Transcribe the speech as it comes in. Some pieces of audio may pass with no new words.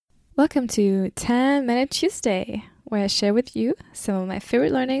Welcome to 10 Minute Tuesday, where I share with you some of my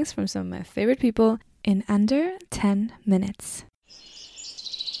favorite learnings from some of my favorite people in under 10 minutes.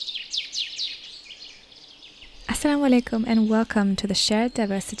 Assalamu alaikum and welcome to the Shared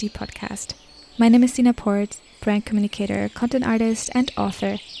Diversity podcast. My name is Dina Port, brand communicator, content artist, and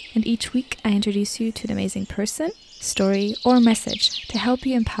author, and each week I introduce you to an amazing person, story, or message to help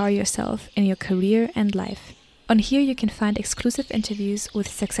you empower yourself in your career and life. On here, you can find exclusive interviews with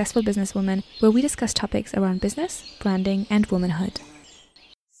successful businesswomen where we discuss topics around business, branding, and womanhood.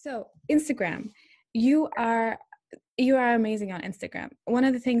 So, Instagram, you are amazing on Instagram. One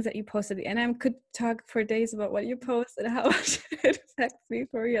of the things that you posted, and I could talk for days about what you post and how much it affects me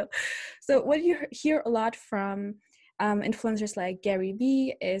for real. So, what you hear a lot from influencers like Gary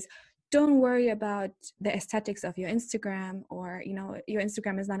Vee is, don't worry about the aesthetics of your Instagram, or, your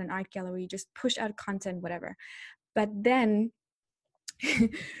Instagram is not an art gallery, just push out content, whatever. But then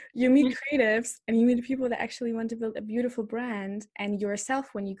you meet creatives and you meet people that actually want to build a beautiful brand, and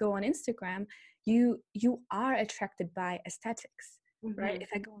yourself, when you go on Instagram, you are attracted by aesthetics, right? If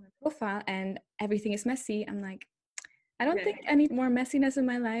I go on a profile and everything is messy, I'm like, I don't think I need more messiness in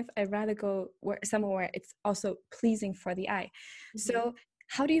my life. I'd rather go somewhere where it's also pleasing for the eye. So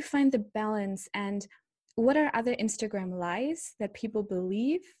how do you find the balance, and what are other Instagram lies that people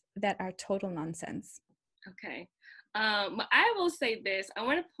believe that are total nonsense? Okay. I will say this. I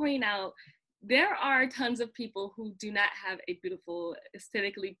want to point out there are tons of people who do not have a beautiful,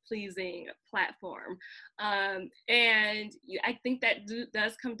 aesthetically pleasing platform. And I think that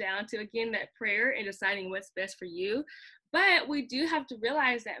does come down to, again, that prayer and deciding what's best for you. But we do have to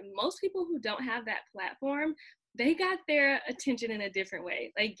realize that most people who don't have that platform, they got their attention in a different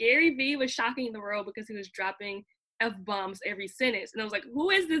way. Like Gary Vee was shocking the world because he was dropping F-bombs every sentence. And I was like, who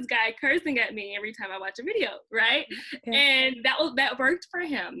is this guy cursing at me every time I watch a video, right? Okay. And that worked for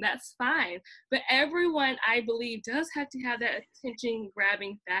him. That's fine. But everyone, I believe, does have to have that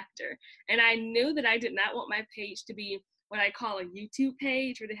attention-grabbing factor. And I knew that I did not want my page to be what I call a YouTube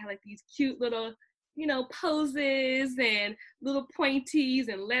page, where they have like these cute little, poses and little pointies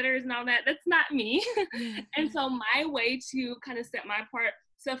and letters and all that. That's not me. And so my way to kind of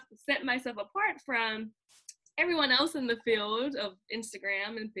set myself apart from everyone else in the field of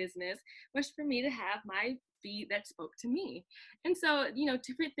Instagram and business was for me to have my feed that spoke to me. And so,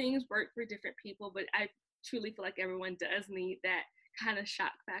 different things work for different people, but I truly feel like everyone does need that kind of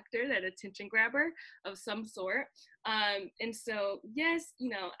shock factor, that attention grabber of some sort. And so, yes,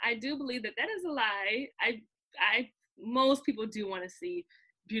 I do believe that is a lie. Most people do want to see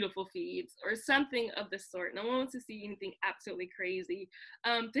beautiful feeds or something of the sort. No one wants to see anything absolutely crazy.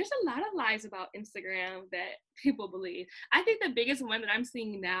 There's a lot of lies about Instagram that people believe. I think the biggest one that I'm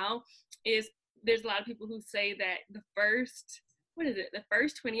seeing now is there's a lot of people who say that the first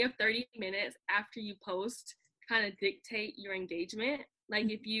 20 or 30 minutes after you post kind of dictate your engagement. Like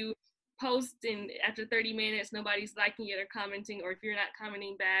if you post and after 30 minutes nobody's liking it or commenting, or if you're not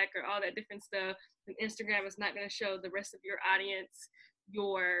commenting back or all that different stuff, then Instagram is not going to show the rest of your audience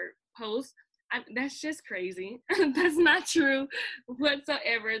your post. That's just crazy. That's not true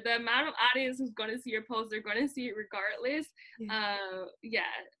whatsoever. The amount of audience who's going to see your post, they're going to see it regardless.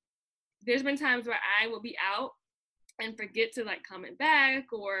 There's been times where I will be out and forget to comment back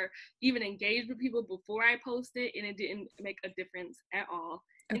or even engage with people before I post it, and it didn't make a difference at all.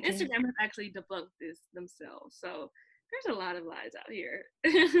 Okay. And Instagram has actually debunked this themselves. So there's a lot of lies out here.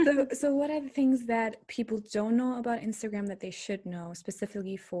 So what are the things that people don't know about Instagram that they should know,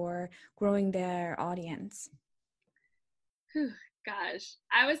 specifically for growing their audience? Gosh,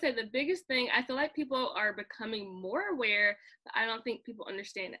 I would say the biggest thing, I feel like people are becoming more aware, but I don't think people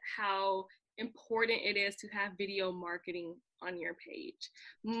understand how important it is to have video marketing on your page.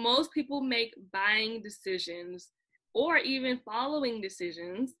 Most people make buying decisions or even following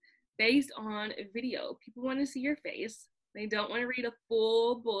decisions based on a video. People want to see your face. They don't want to read a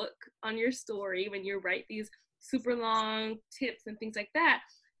full book on your story when you write these super long tips and things like that.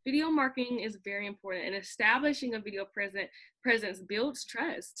 Video marketing is very important, and establishing a video presence builds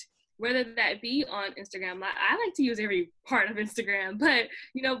trust, whether that be on Instagram Live. I like to use every part of Instagram, but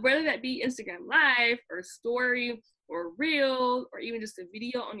whether that be Instagram Live or story or reel or even just a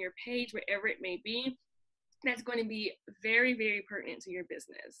video on your page, wherever it may be, that's going to be very, very pertinent to your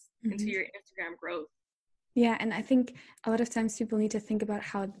business and to your Instagram growth. Yeah, and I think a lot of times people need to think about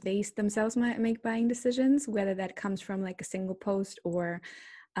how they themselves might make buying decisions, whether that comes from like a single post or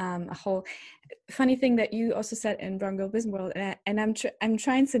a whole funny thing that you also said in Brown Girl Business World, and I'm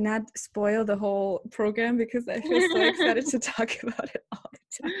trying to not spoil the whole program because I feel so excited to talk about it all the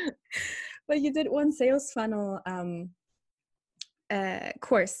time. But you did one sales funnel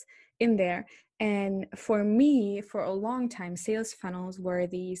course in there. And for me, for a long time, sales funnels were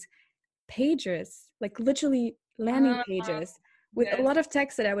these pages, like literally landing pages with a lot of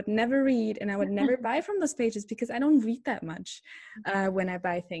text that I would never read, and I would never buy from those pages because I don't read that much when I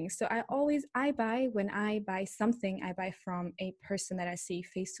buy things. So when I buy something, I buy from a person that I see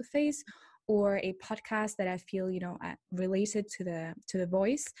face to face, or a podcast that I feel, related to the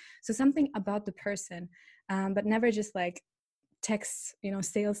voice. So something about the person, but never just like text,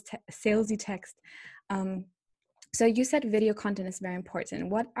 salesy text. So you said video content is very important.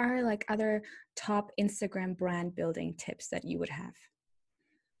 What are like other top Instagram brand building tips that you would have?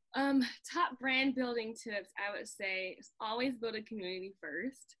 Top brand building tips, I would say, is always build a community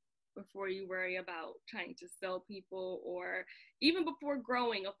first before you worry about trying to sell people, or even before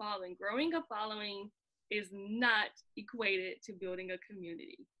growing a following. Growing a following is not equated to building a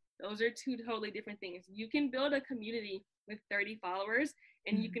community. Those are two totally different things. You can build a community with 30 followers,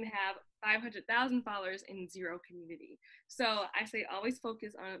 and you can have 500,000 followers and zero community. So I say always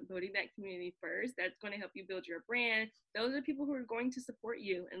focus on building that community first. That's going to help you build your brand. Those are people who are going to support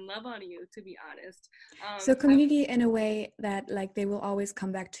you and love on you, to be honest. So community in a way that like they will always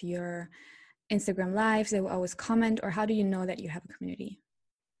come back to your Instagram lives, they will always comment, or how do you know that you have a community?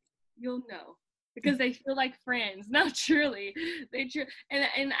 You'll know. Because they feel like friends. No, truly,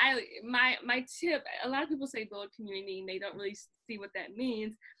 my tip. A lot of people say build community, and they don't really see what that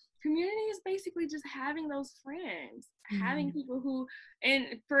means. Community is basically just having those friends, having people who,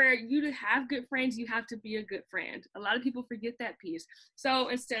 and for you to have good friends, you have to be a good friend. A lot of people forget that piece. So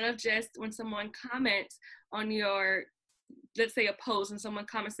instead of just when someone comments on your, let's say a post, and someone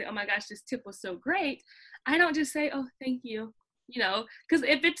comments, say, "Oh my gosh, this tip was so great," I don't just say, "Oh, thank you." Because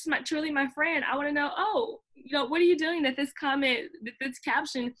if it's truly my friend, I want to know, what are you doing that this comment, that this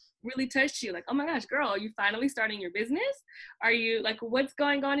caption really touched you? Like, oh my gosh, girl, are you finally starting your business? Are you like, what's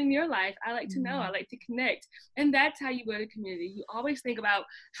going on in your life? I like to know, I like to connect. And that's how you build a community. You always think about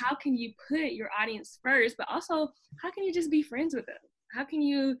how can you put your audience first, but also how can you just be friends with them? How can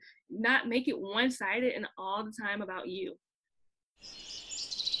you not make it one-sided and all the time about you?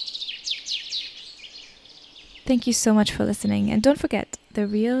 Thank you so much for listening. And don't forget, The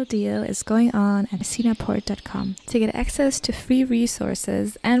Real Deal is going on at sinaport.com to get access to free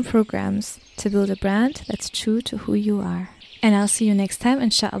resources and programs to build a brand that's true to who you are. And I'll see you next time,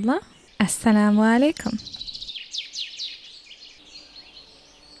 inshallah. Assalamu alaikum.